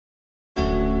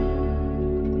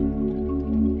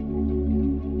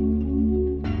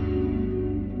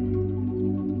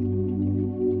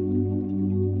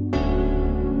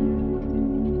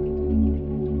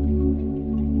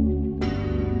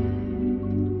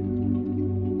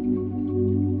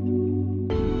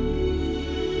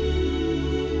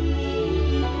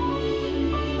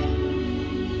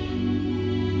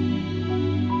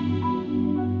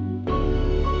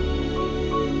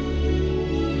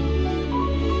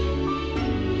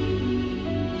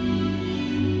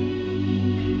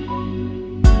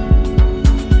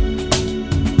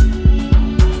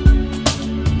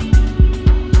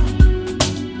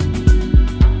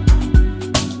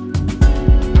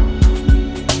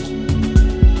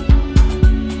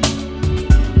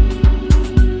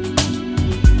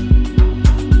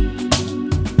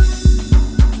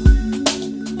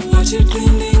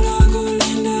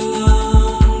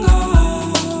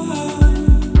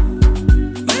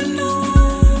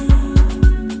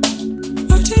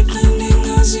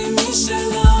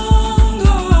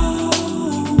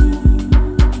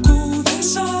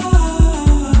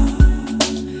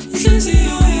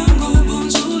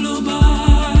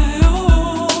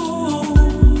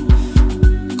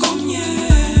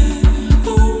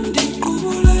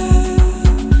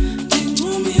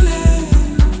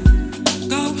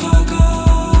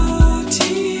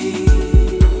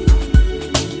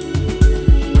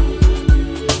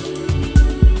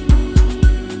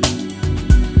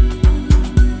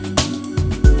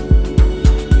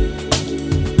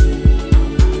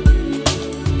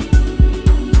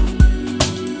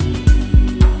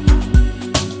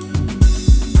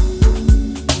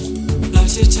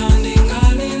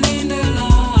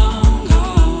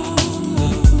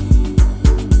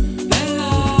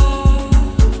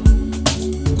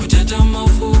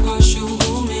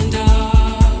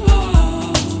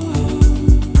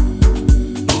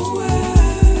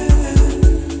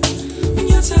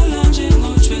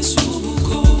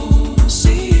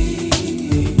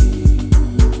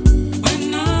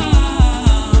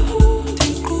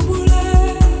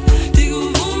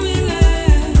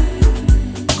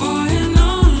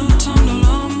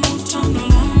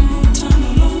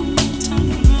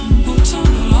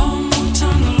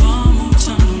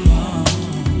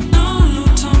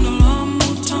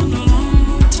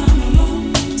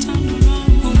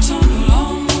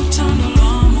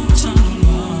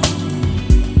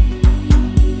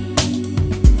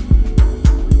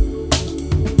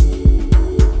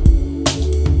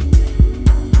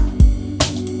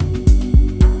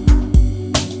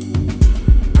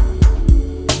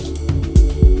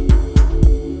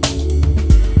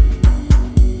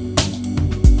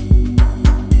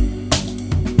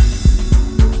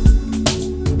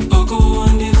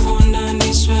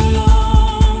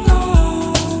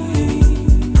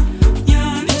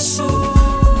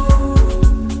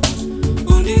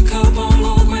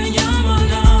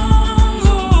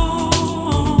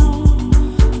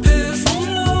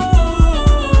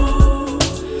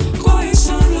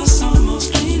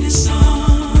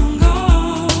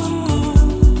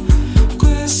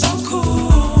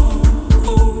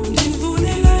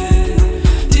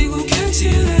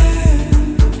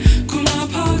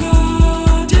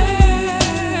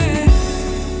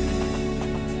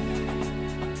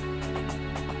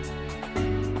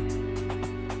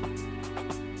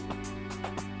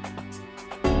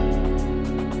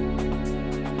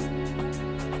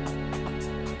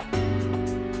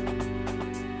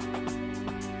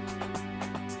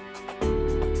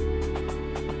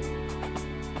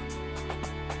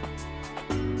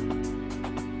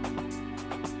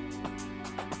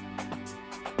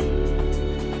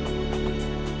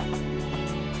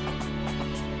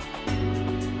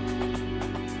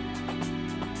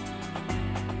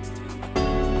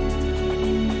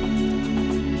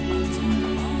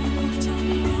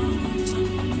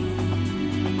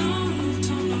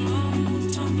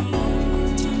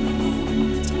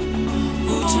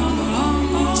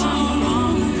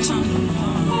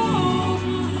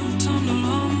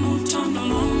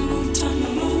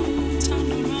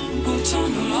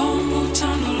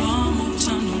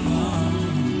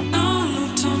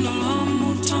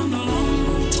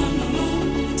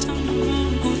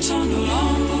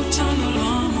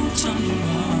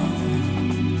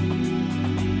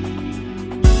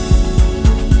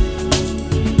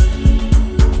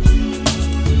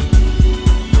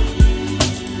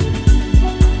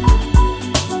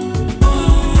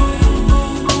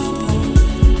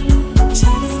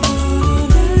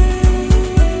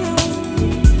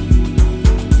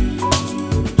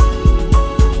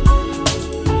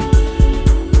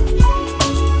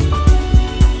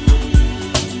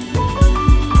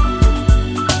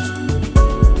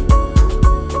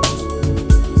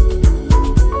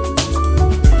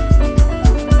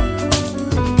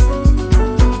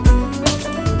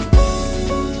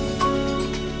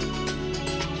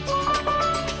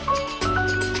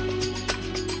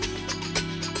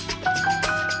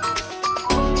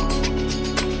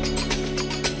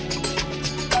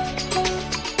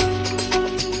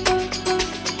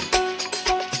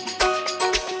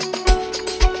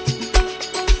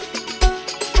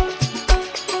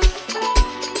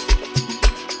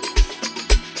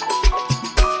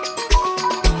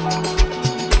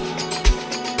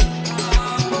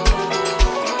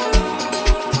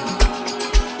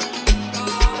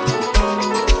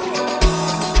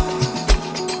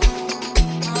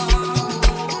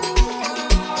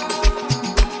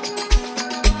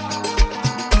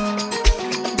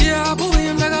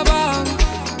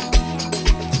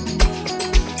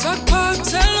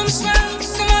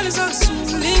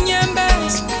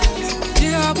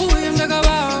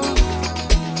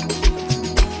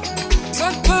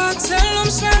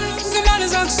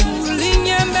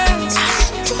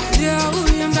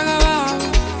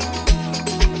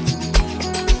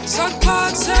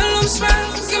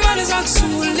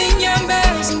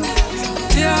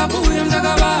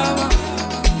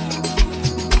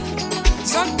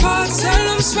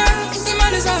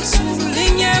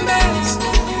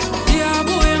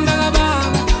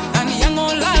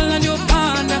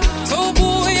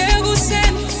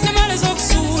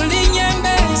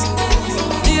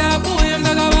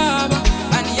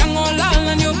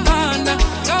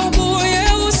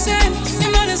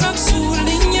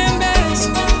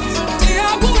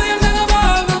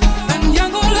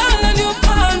Yango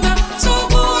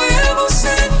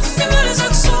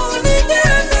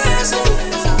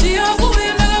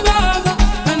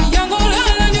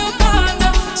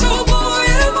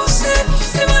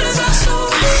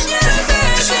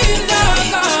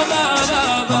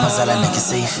zala like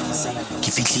safe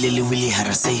ke fitlhile le wili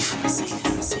hara safe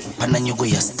pananyoko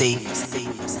ya stay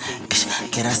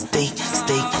ke ra stay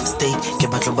ke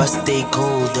batlo ba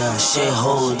stakeholder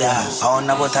shareholder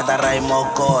haona bothata ra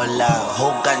imokola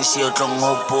ho kanshi o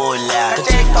tlongopola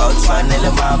ka o tshwanele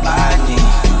mabane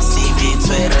CV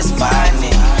tswere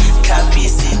spane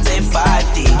kapisi tse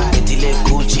party etile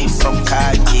Gucci from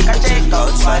khaki ka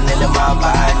o tshwanele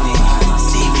mabane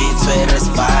CV tswere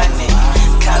spane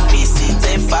kapisi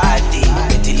tse party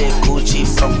etile Gucci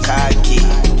from khaki.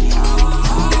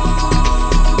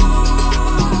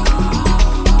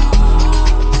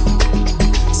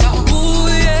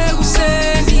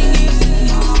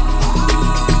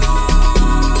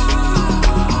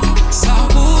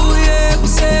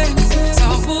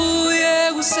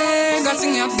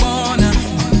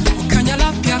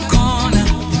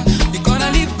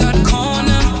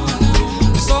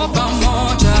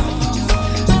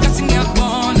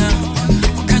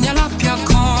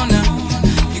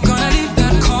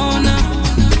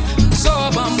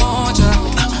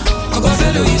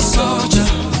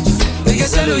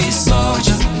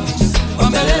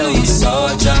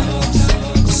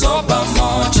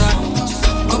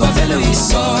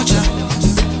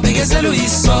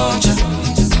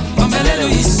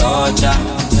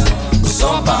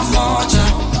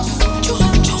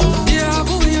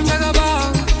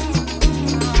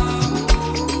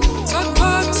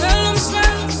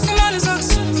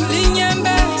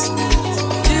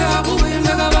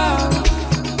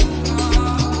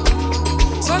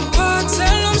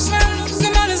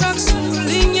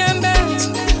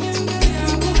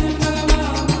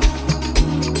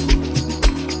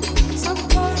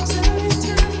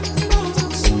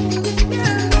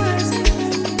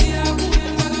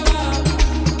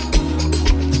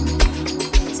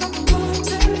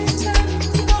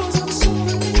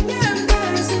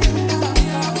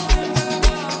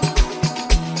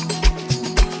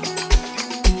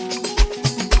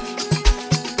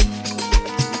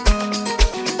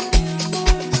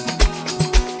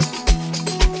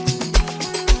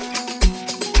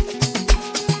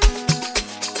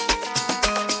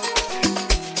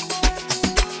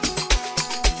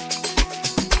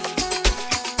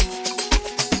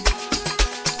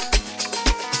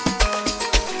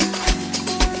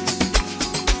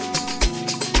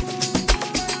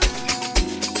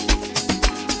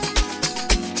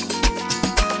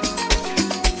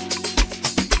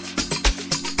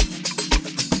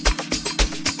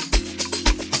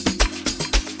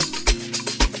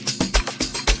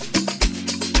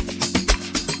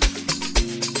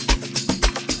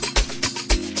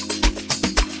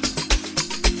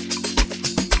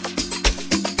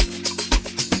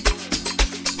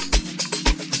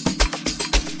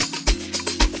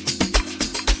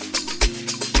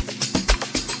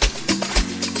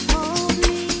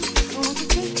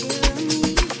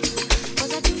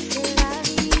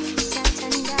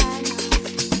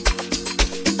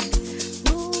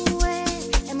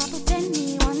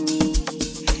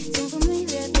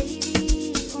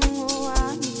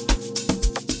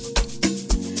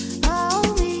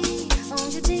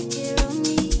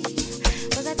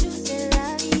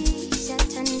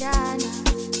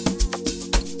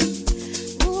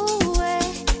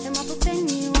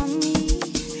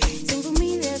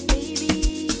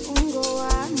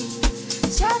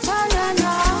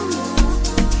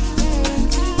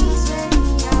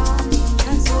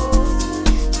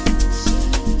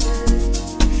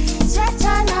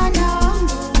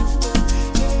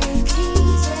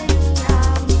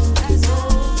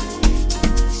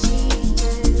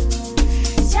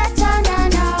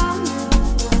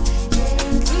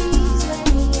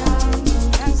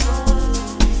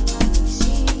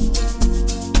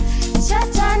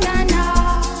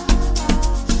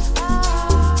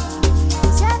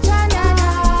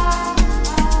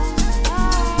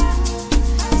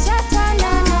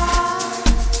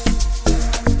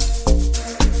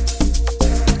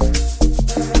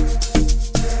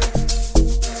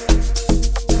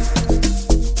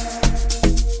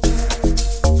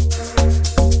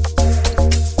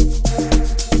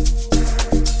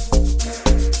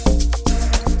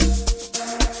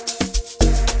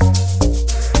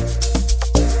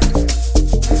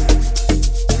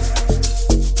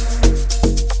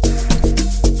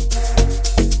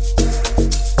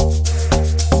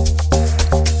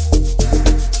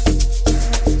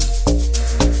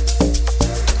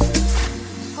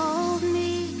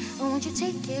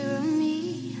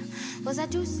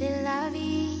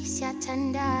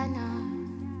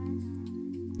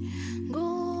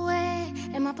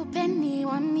 Penny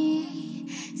want me,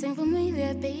 sing for me,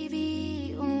 little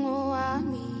baby,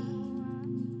 me.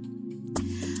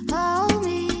 Hold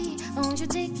me, you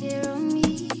take care of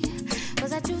me?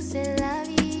 Cause I choose to love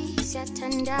you,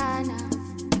 Shatandana.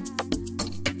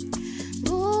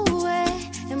 Buwe,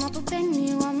 ema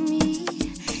pupeni wa mi.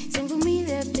 Sing for me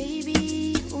there,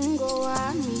 baby, ungo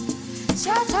wa mi.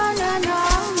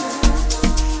 Shatandana.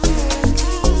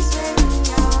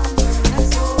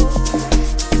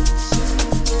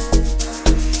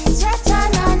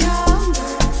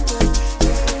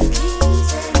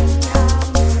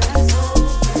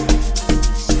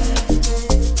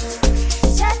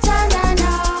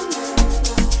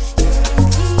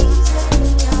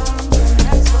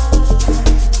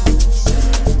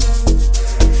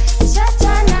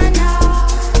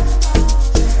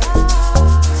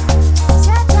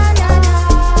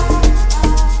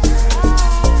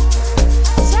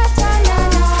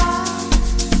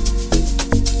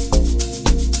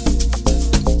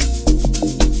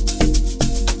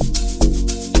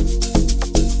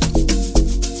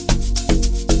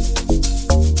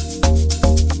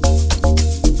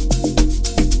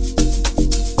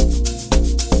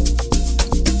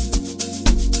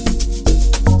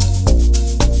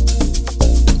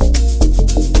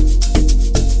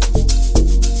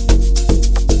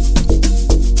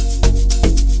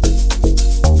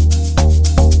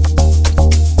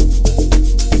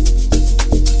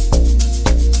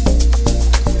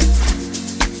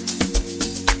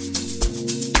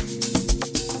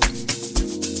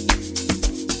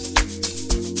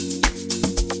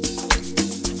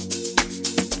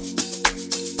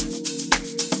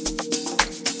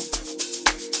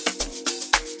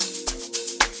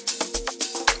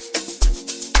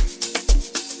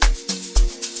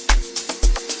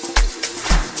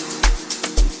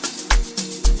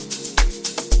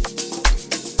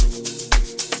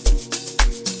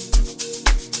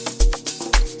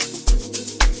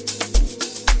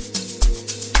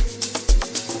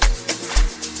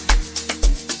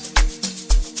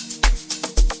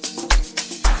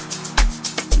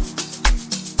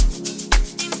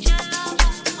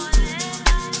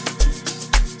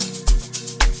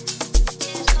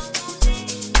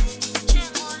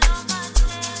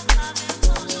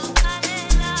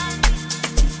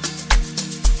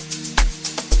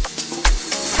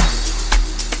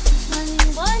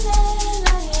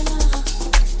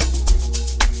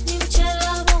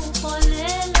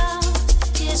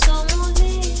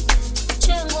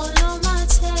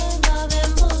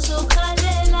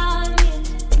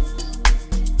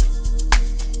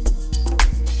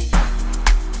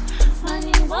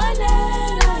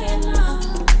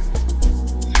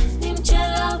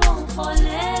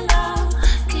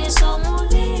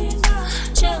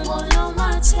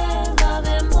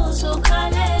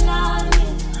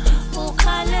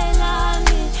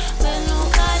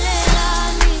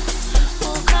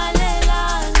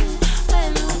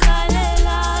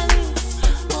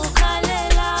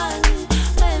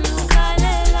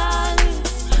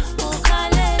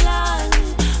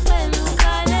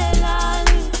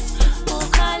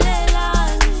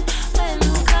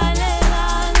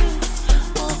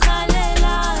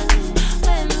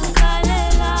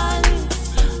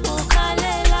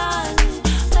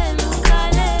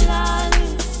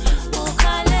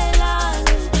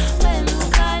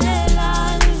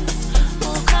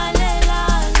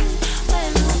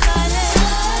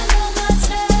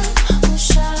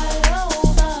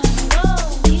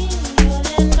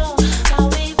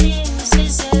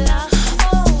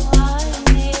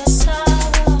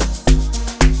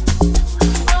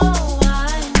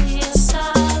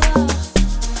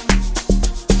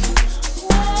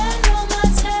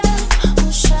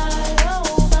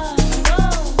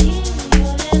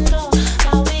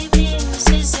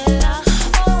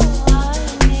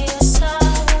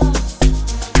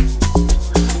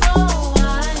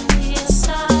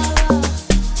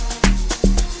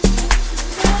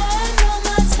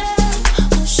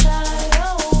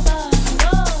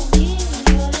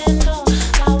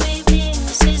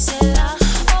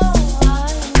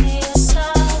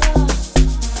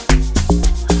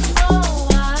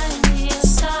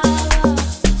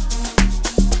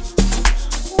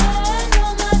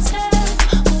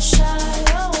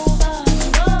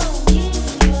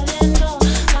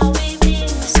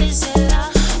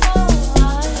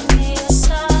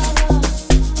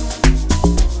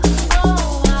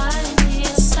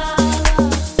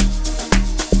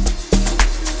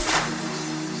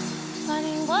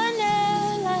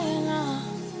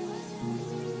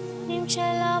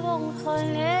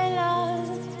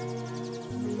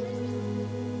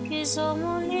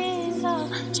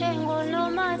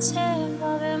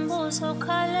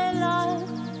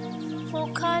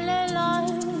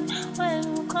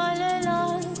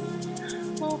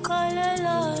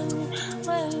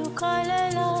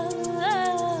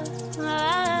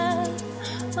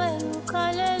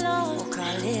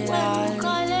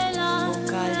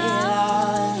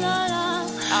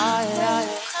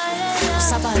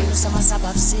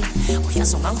 Sababsi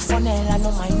uyazonga ngifonela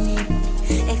noma yini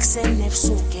ekseni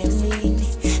ebusuku emini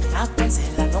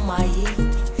ngakwenzela noma yini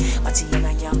bathi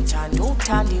yena nyamthanda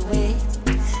uthandiwe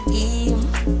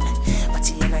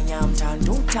bathi yena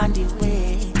nyamthanda uthandiwe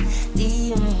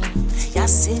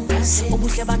yasinda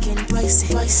ubuhle bakhe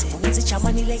twice ungenza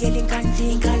ijamani lekele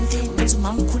inkantini ungenza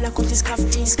umamkhulu akhohle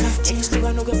isikhaftini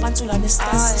isihlukano kwepantula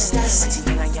nestas bathi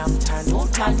yena nyamthanda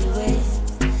uthandiwe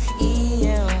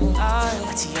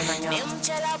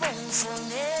nimtshela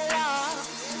bongifunela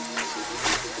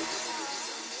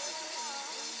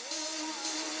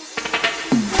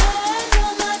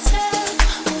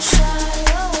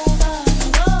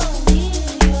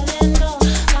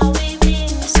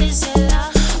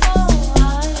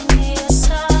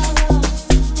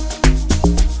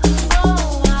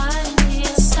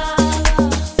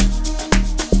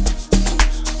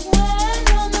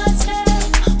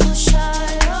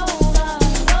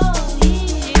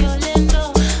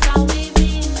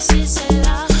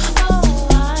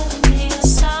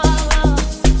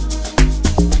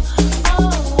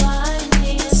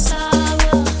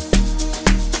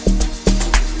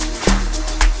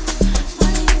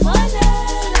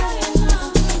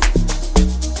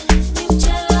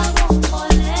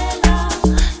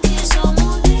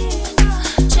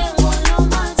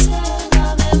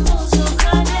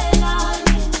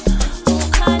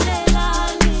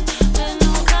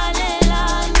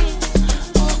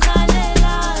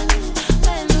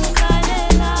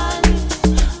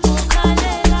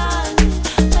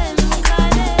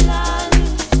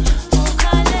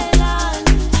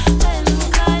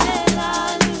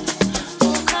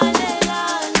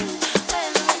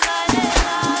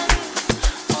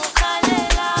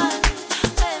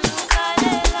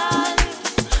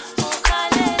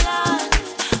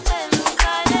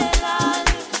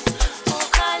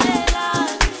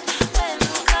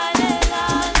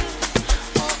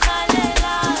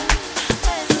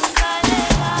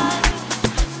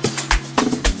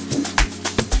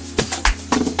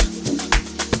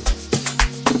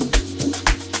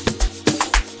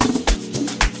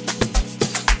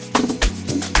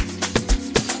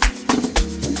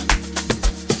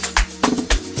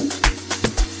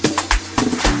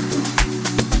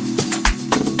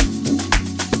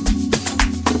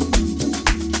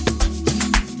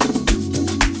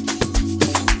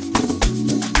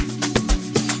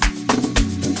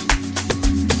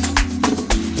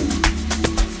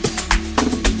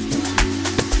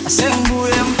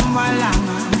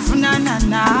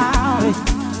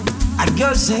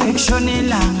Section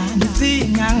ilanga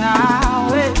ndithinga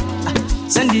ngawe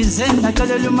sendize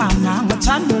ndaxelela umama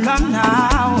ngothando lwam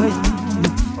nawe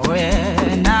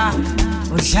wena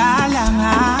udlala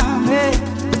ngami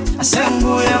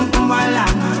asengibuye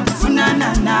eMpumalanga ndifunana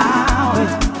nawe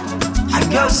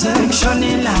section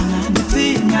ilanga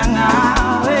ndithinga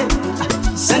ngawe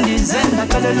sendize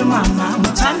ndaxelela umama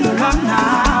ngothando lwam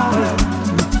nawe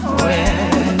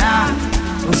wena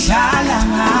udlala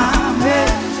ngami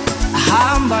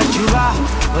hamba juba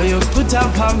uyokutha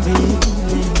phambili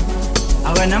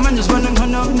awena manje sibona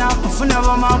ngcono kunapho ufuna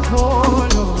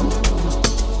bamapholo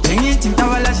bengithi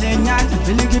ngtabala zenyanda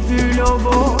vele ngipilo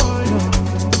bolo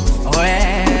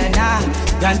wena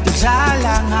kanti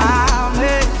udlala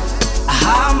ngami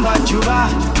hamba juba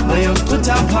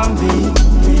uyokutha phambili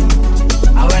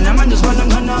awena manje sibona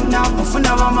ngcono kunapho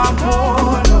ufuna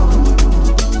bamapholo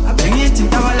bengithi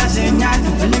ngtabala zenyanda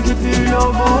vele ngipilo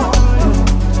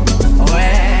bolo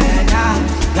wena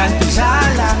kanti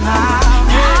udlala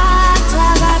ngami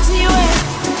athakathiwe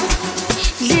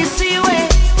dlisiwe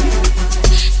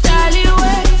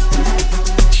daliwe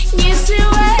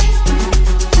ngisiwe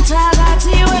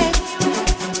athakathiwe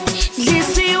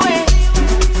dlisiwe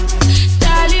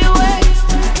daliwe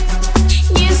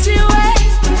ngisiwe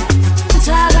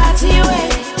athakathiwe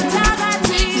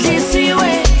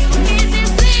dlisiwe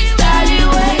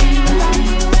daliwe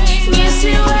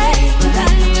ngisiwe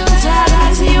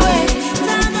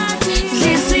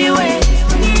Lisiwe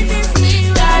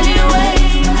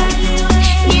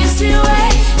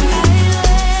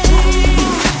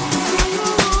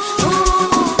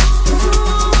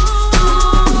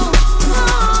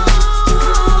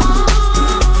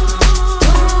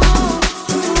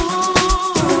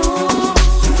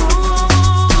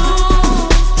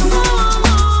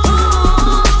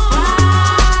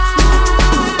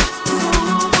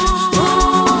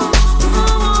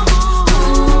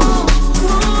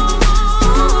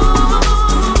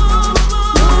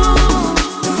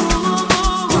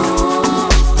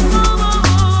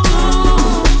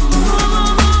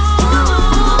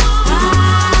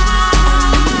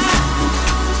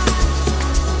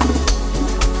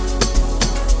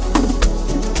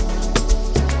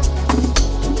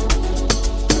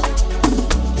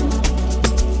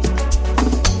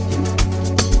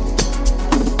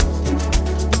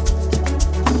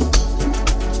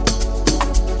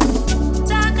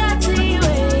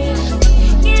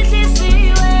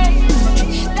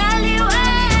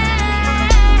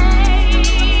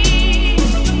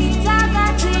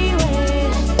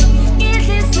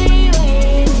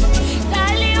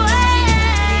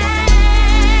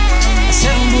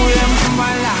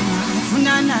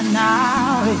ngifunana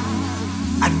nawe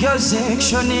akuyoze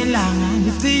kushona ilanga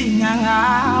ngithinya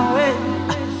ngawe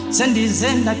sendize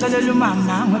ndaxelela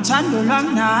umama ngothando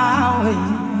lwami nawe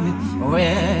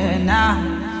wena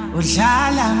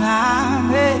udlala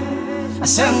ngami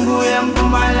asengibuye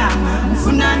eMpumalanga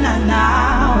ngifunana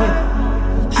nawe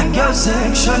akuyoze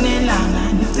kushona ilanga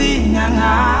ngithinya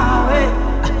ngawe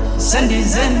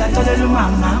sendize ndaxelela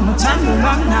umama ngothando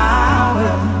lwami nawe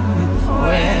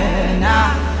wena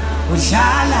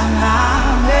udlala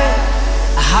ngami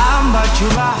ahamba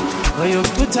juba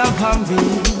uyokutha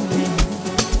phambili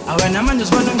awena manje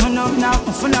sibona ngcono na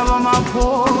ufuna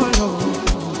bamapholo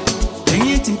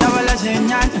ngithi intabala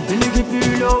zenyanda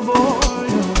ngilikhipilo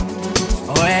bolo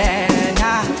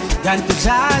wena kanti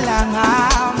udlala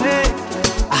ngami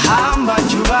ahamba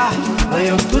juba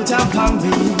uyokutha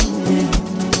phambili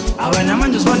awena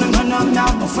manje sibona ngcono na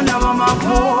ufuna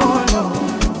bamapholo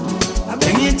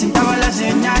ngithi intabala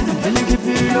zenyanda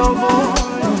ngilikhipilo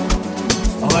bolo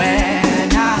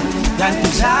wena kanti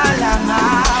udlala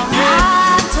ngami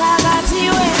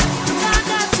Takatiwe,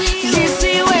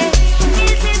 lisiwe,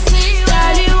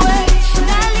 daliwe,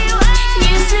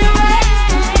 lisiwe,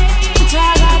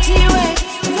 takatiwe,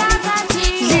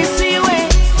 lisiwe,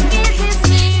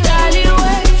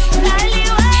 daliwe,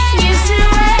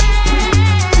 lisiwe,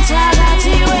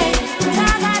 takatiwe,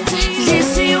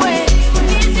 lisiwe,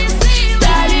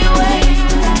 daliwe,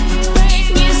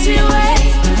 lisiwe,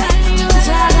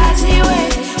 takatiwe,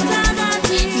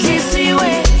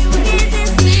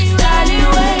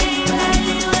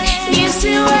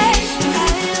 lisiwe.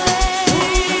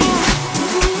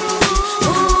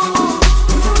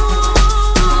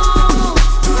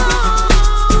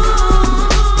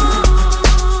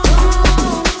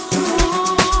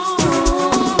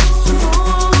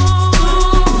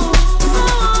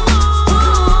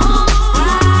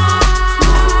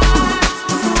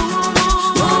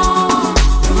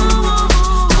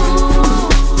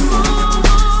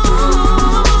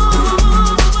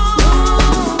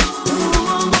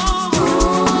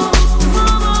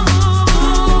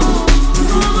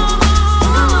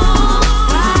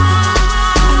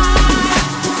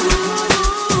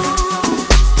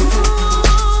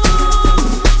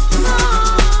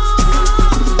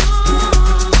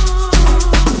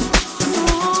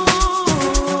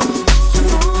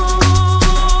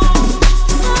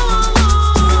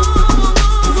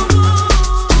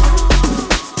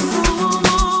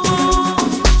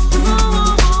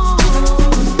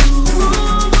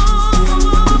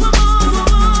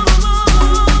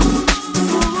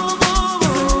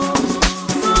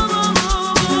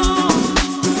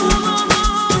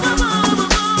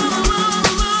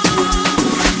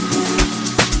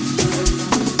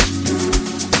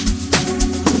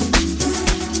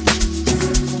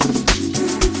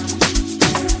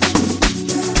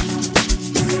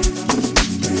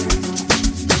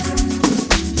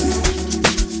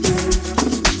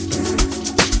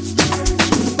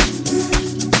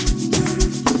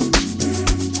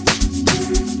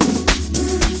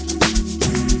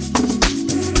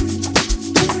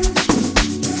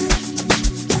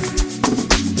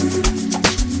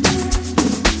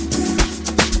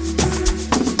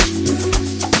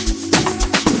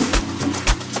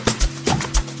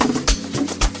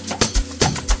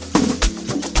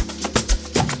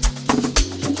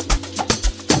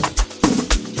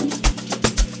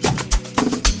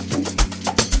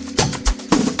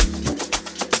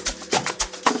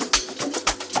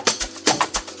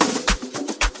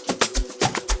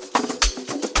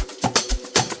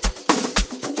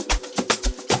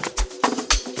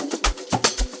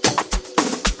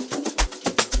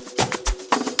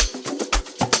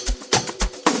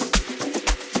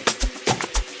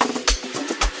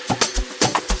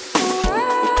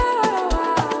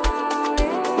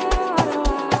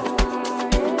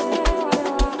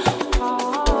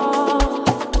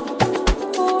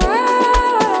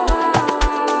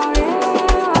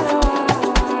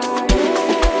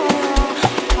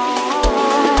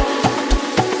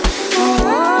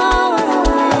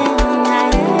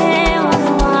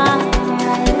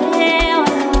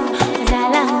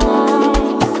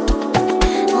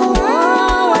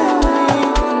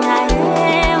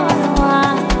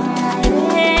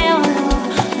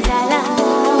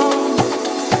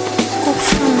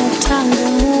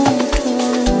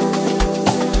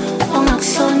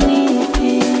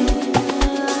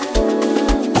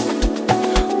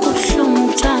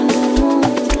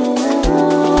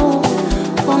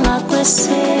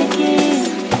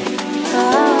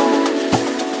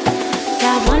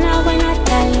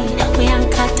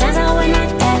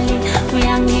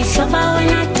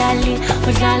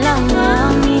 Udlala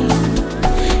ngami,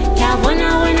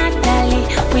 yabona wena dali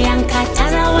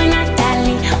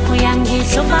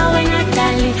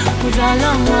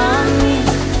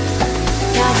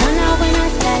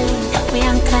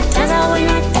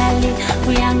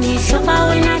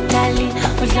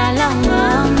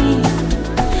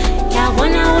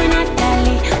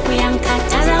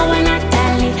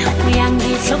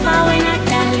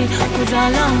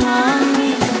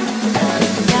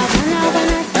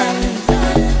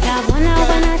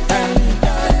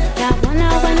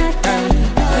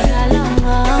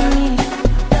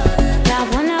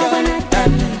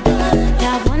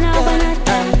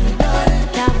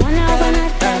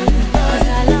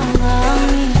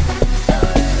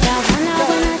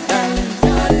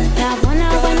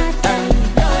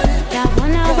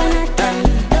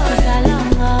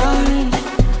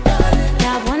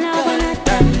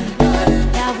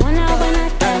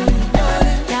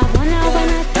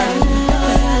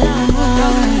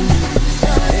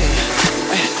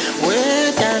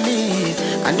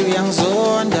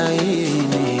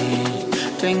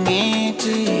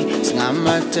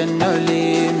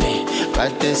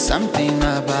But there's something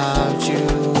about you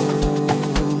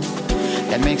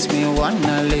that makes me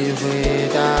wanna live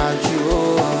without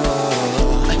you.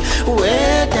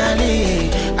 Wedali,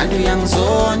 andu yang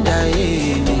zonda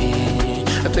ini,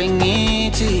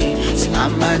 bengithi,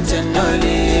 singamate no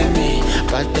limit.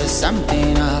 But there's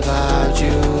something about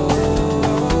you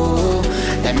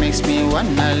that makes me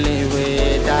wanna live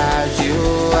without you.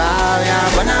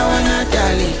 Wana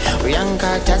dali,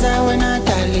 uyangikhathaza wena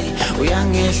dali,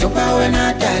 uyangihlupha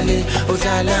wena dali,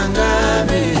 udlala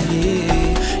ngami.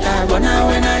 Yabona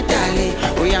wena dali,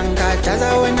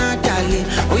 uyangikhathaza wena dali,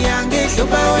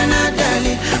 uyangihlupha wena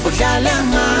dali, udlala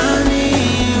ngami.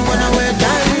 Wena we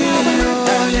dali,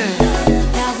 oh yeah.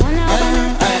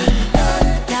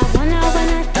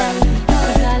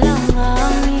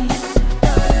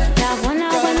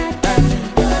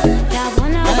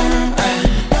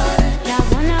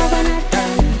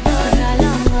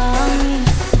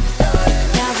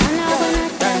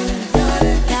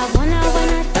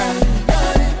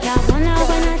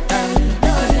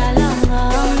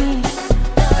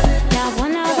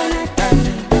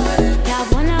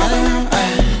 Yeah,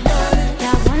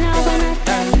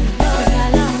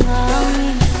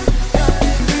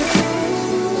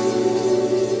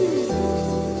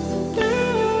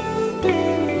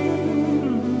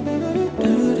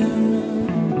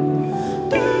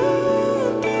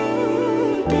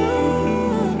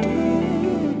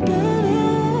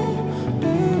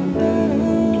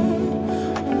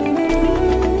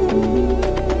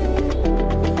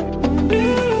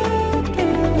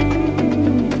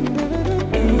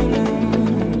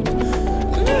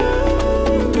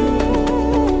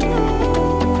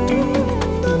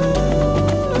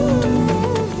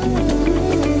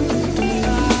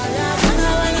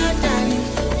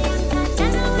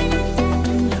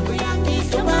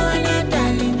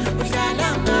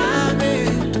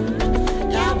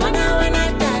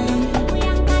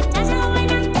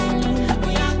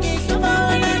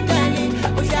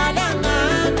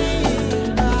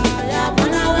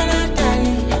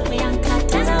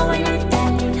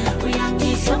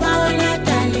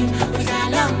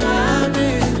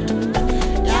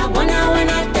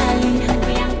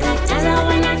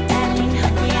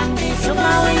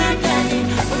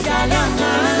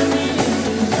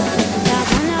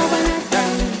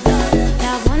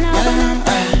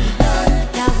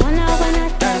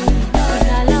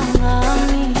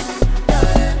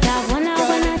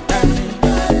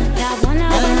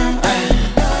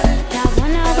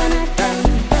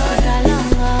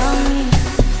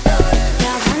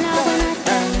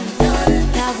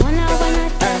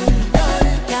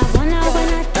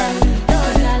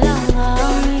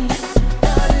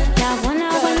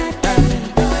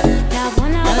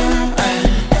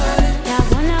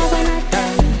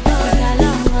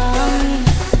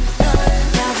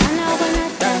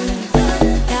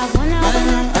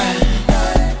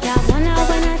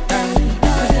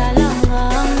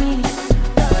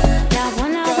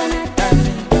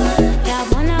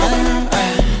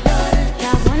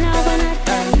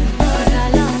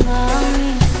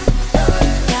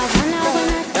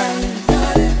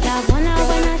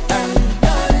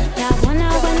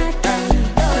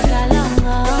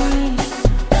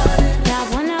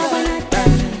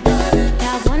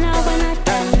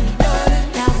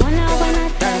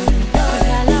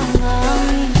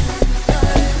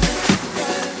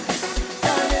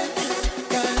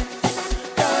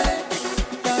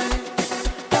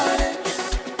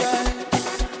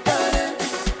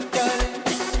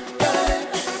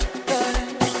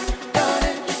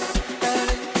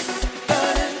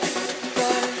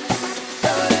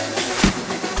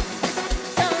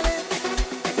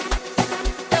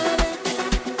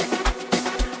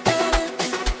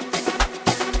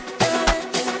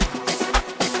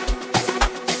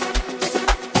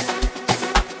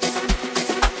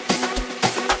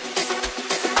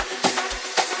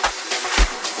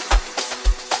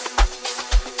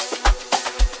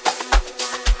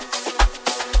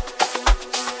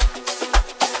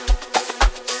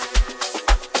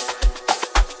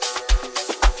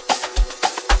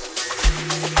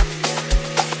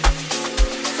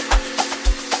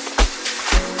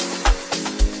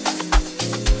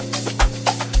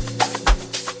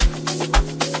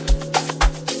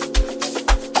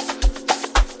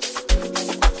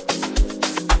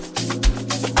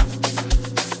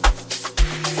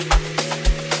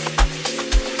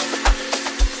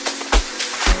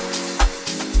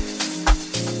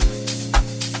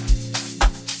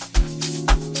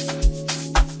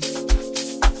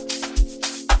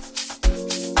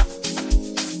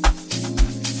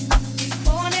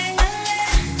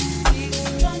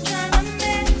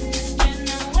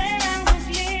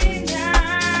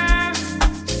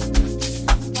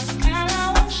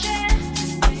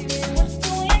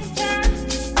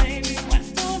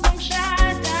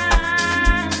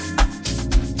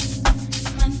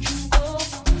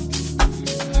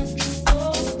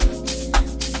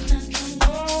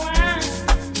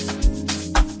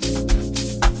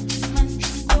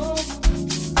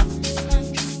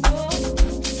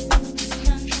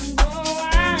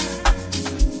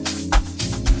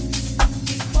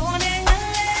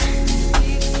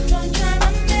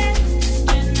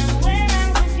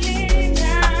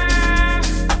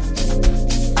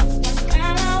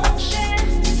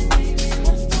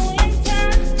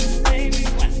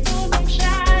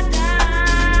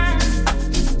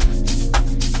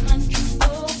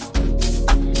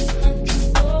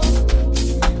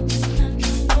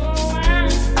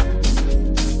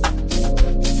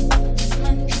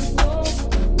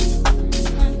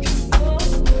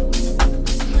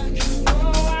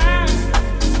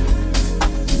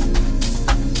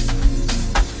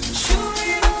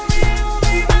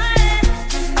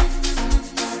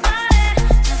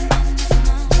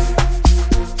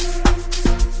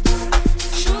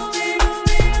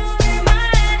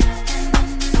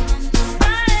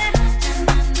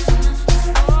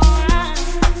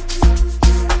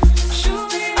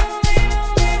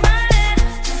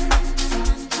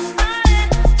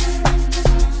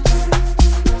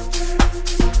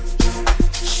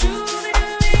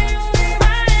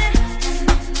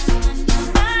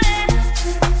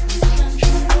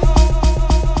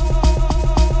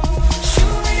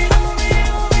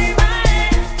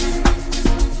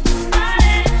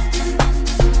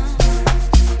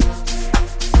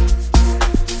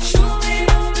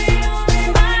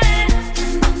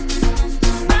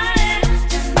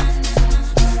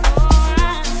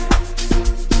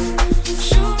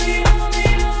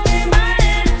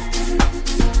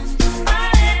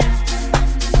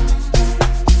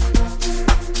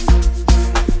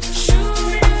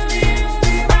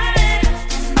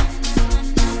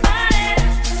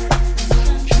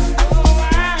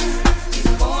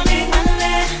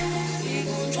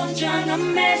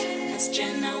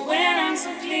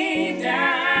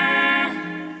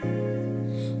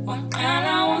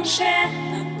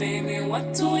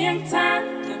 watu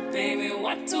uyangithanda baby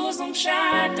watu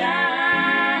uzongishada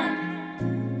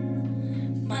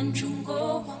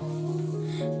manjungo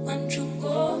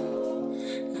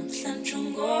namhlanje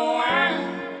ungowa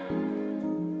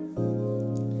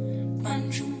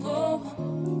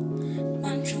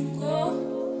manjungo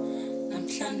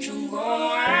namhlanje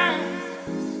ungowa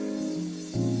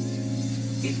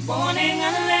ngibone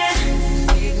ngale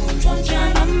ngikuntshontsha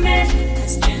ngamehlo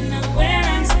kasitshena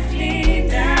wena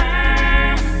ngisakulinda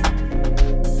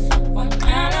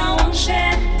waqala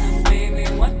wangishela baby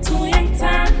watu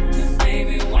uyangithanda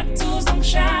baby watu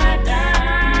uzongishada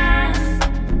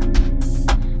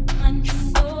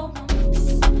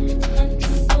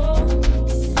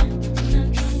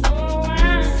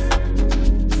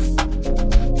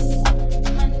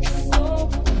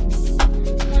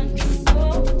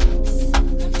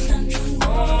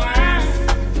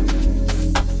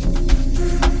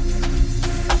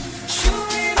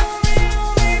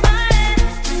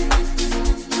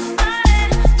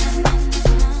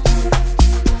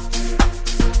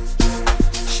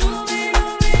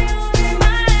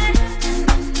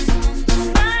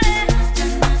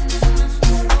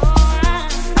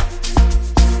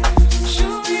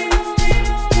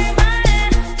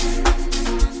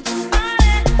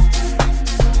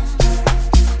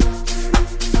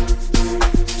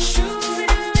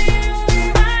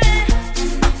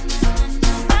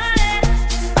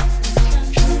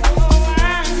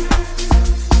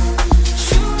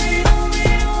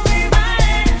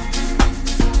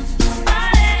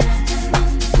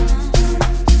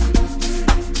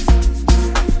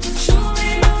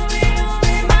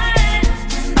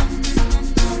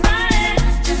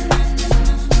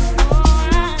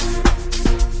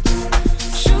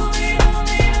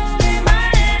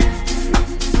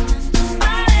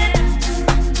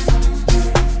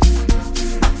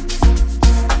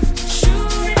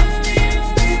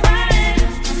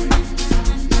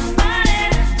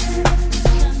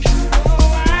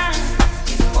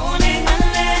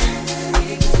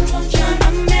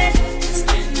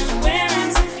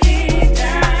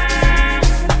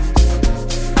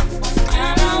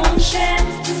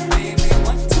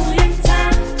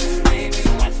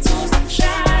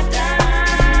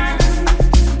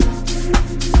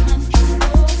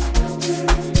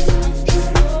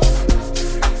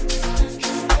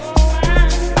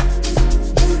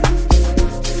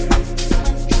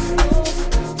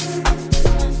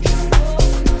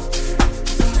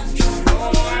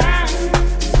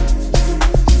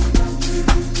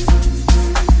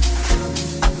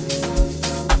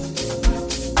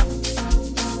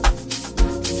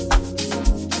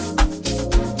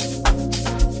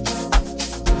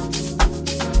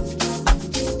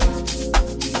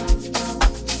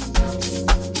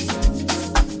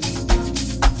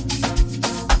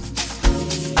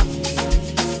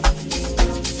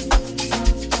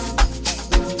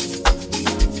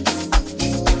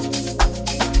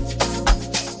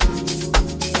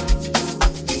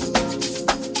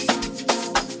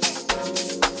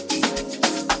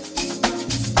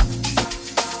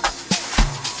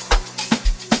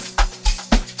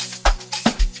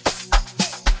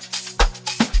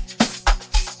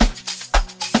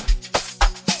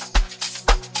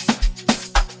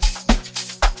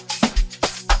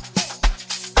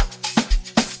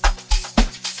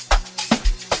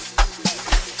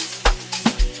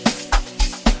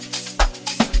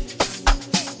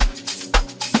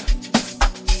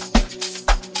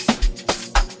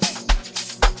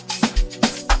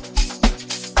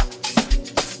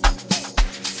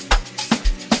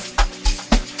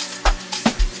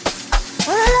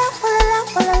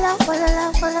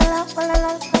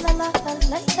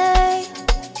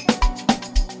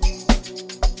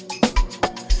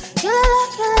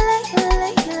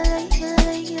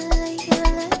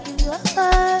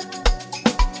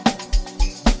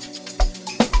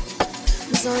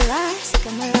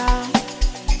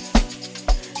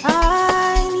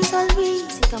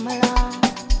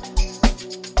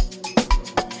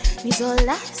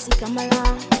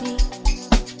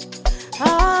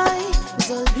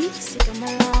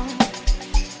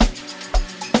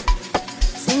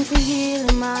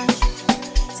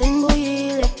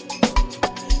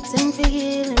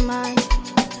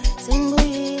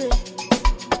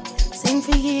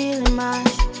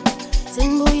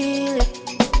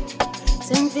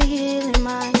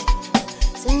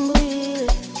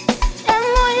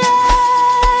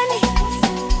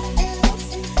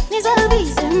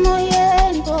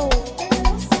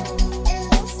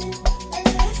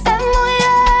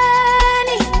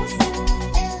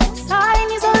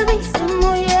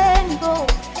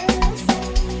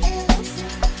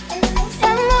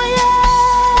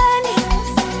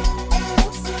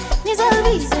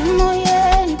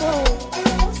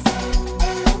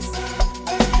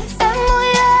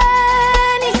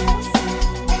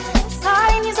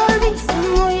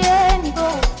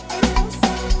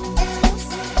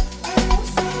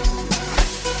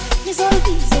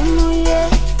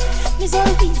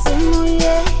Nizolbize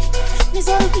moye,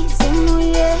 nizolbize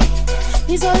moye,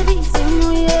 nizolbize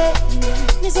moye,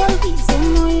 nizolbize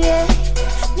moye,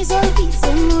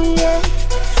 nizolbize moye,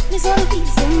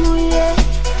 nizolbize moye,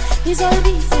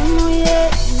 nizolbize moye,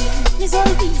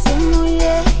 nizolbize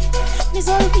moye,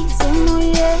 nizolbize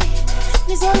moye,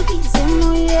 nizolbize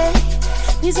moye,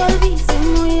 nizolbize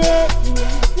moye,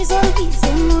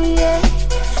 nizolbize moye,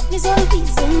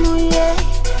 nizolbize moye,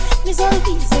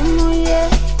 nizolbize moye,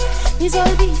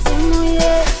 nizolbize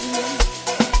moye.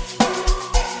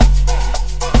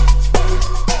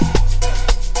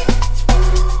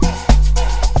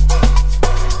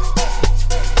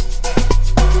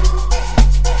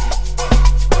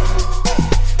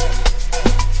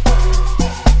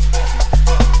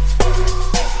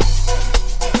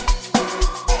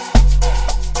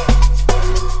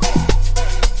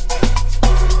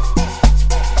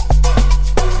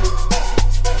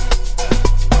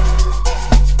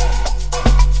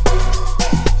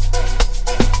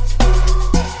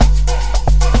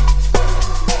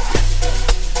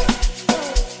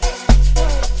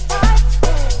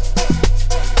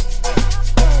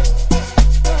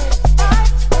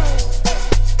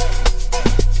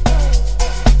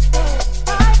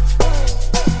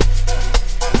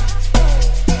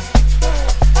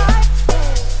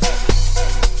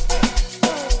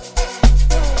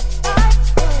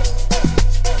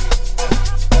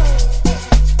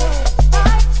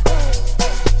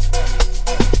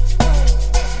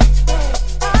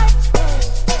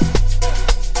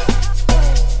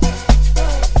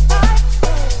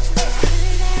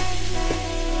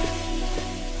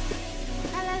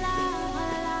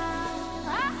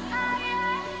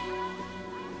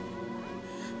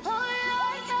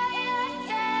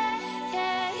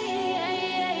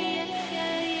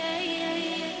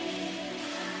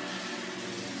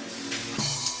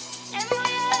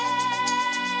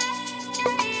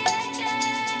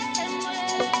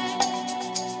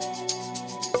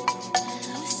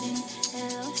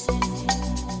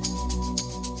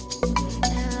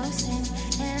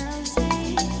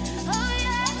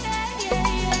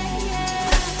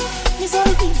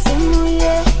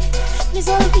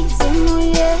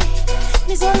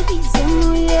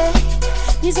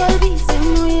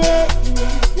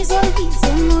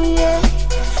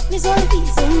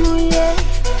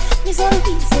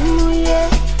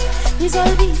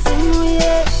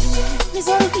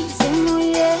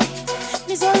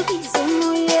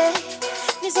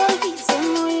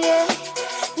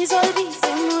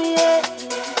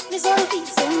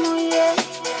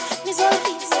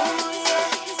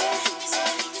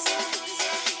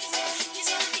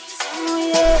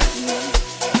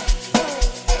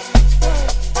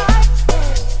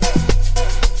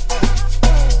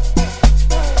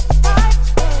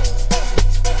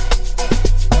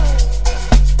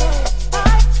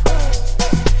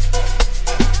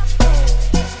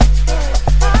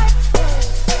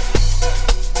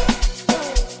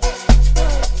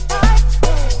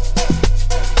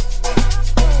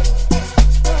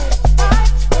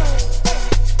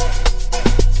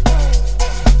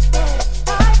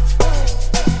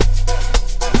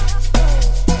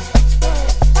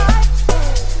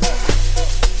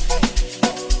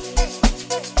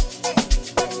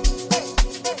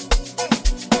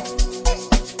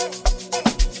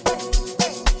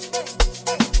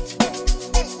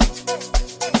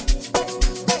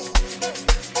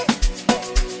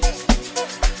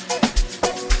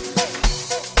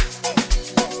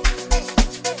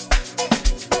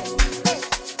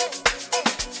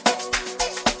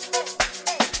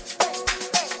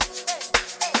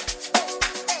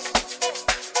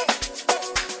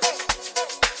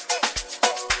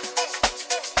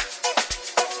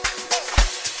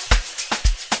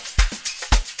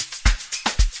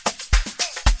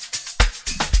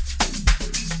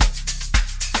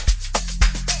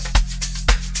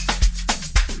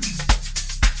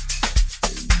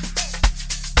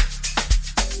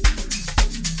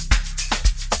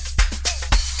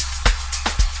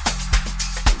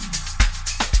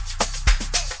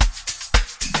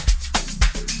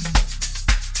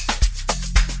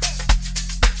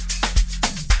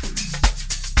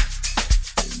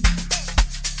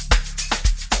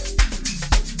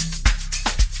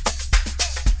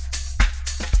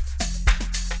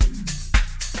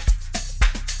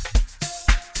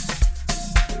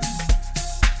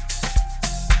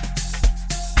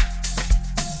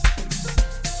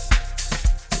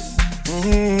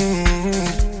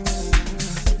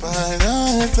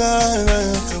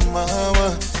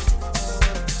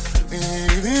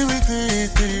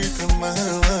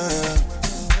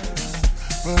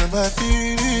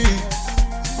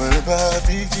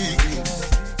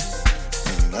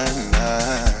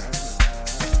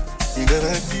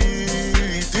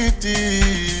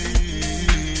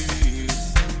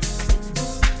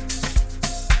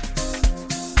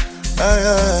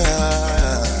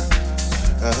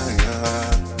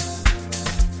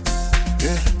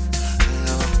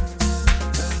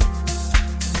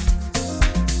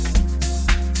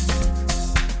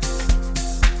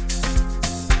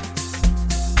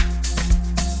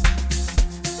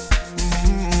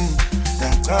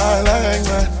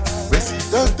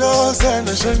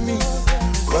 Shani,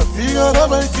 wafika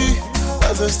labantu,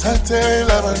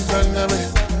 bazosithathela abantwana be.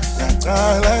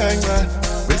 Yaqala kancane,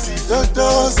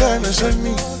 besitotoza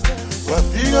neshani.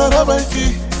 Wafika labantu,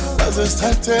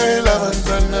 bazosithathela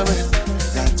abantwana be.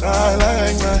 Yaqala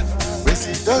kancane,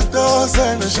 besitotoza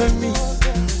neshani.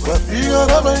 Wafika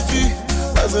labantu,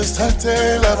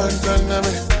 bazosithathela abantwana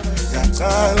be.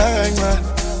 Yaqala kancane,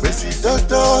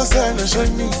 besitotoza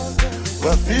neshani.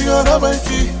 Wafika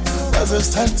labantu.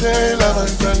 Bazosithathela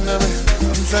abantwana be.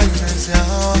 Namhlanje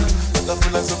siyawa,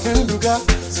 batafuna zophenduka.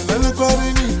 Silale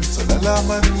kwarini, solala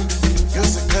amalunga.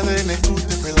 Yosekhaleni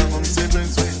kude phela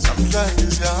ngomsebenzi wethu. Namhlanje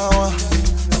siyawa,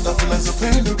 batafuna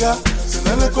zophenduka.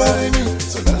 Silale kwarini,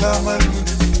 solala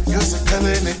amalunga.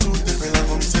 Yosekhaleni kude phela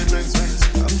ngomsebenzi wethu.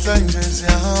 Namhlanje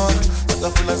siyawa,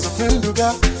 batafuna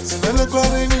zophenduka. Silale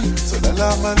kwarini, solala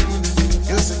amalunga.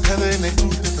 Yosekhaleni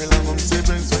kude phela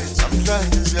ngomsebenzi wethu.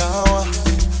 Namhlanje siyawa.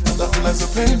 Tafula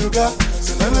zophenduka,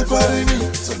 silale kwarini,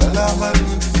 solala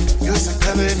amalunga.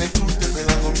 Yosekhaleni kude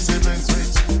phela ngomsebenzi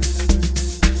wethu.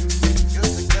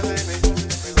 Yosekhaleni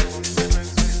kude phela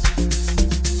ngomsebenzi wethu.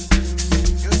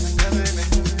 Yosekhaleni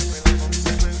kude phela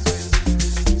ngomsebenzi wethu.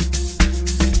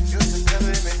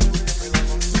 Yosekhaleni kude phela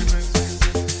ngomsebenzi wethu.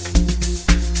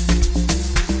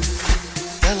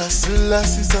 Yala sila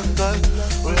sisakal,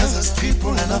 uyaza skip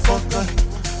unganafokal.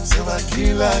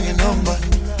 Sebakila ngenomba.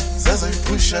 Saza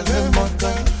ipusha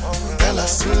lemoka, ela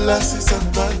sula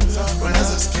sisakal.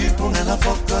 Uyaza skip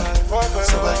ungenafoka,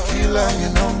 sobakila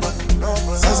ngenomba.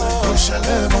 Saza ipusha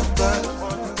lemoka,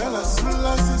 ela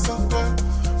sula sisakal.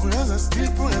 Uyaza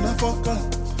skip ungenafoka,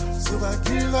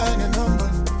 sobakila ngenomba.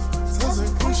 Saza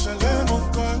ipusha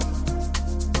lemoka.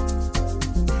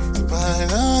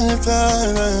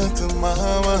 Baila to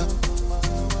mama,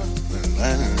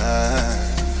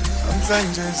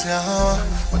 namhlanje siyawa.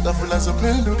 Batafuna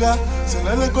zophenduka,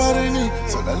 silale kwarini,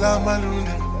 solala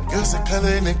amalunga.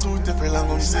 Yosekhaleni kude phela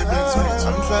ngomsebenzi wethu.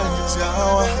 Namhlanje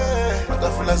siyawa,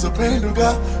 batafuna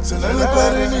zophenduka, silale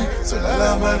kwarini,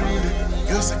 solala amalunga.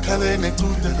 Yosekhaleni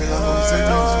kude phela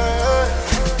ngomsebenzi wethu.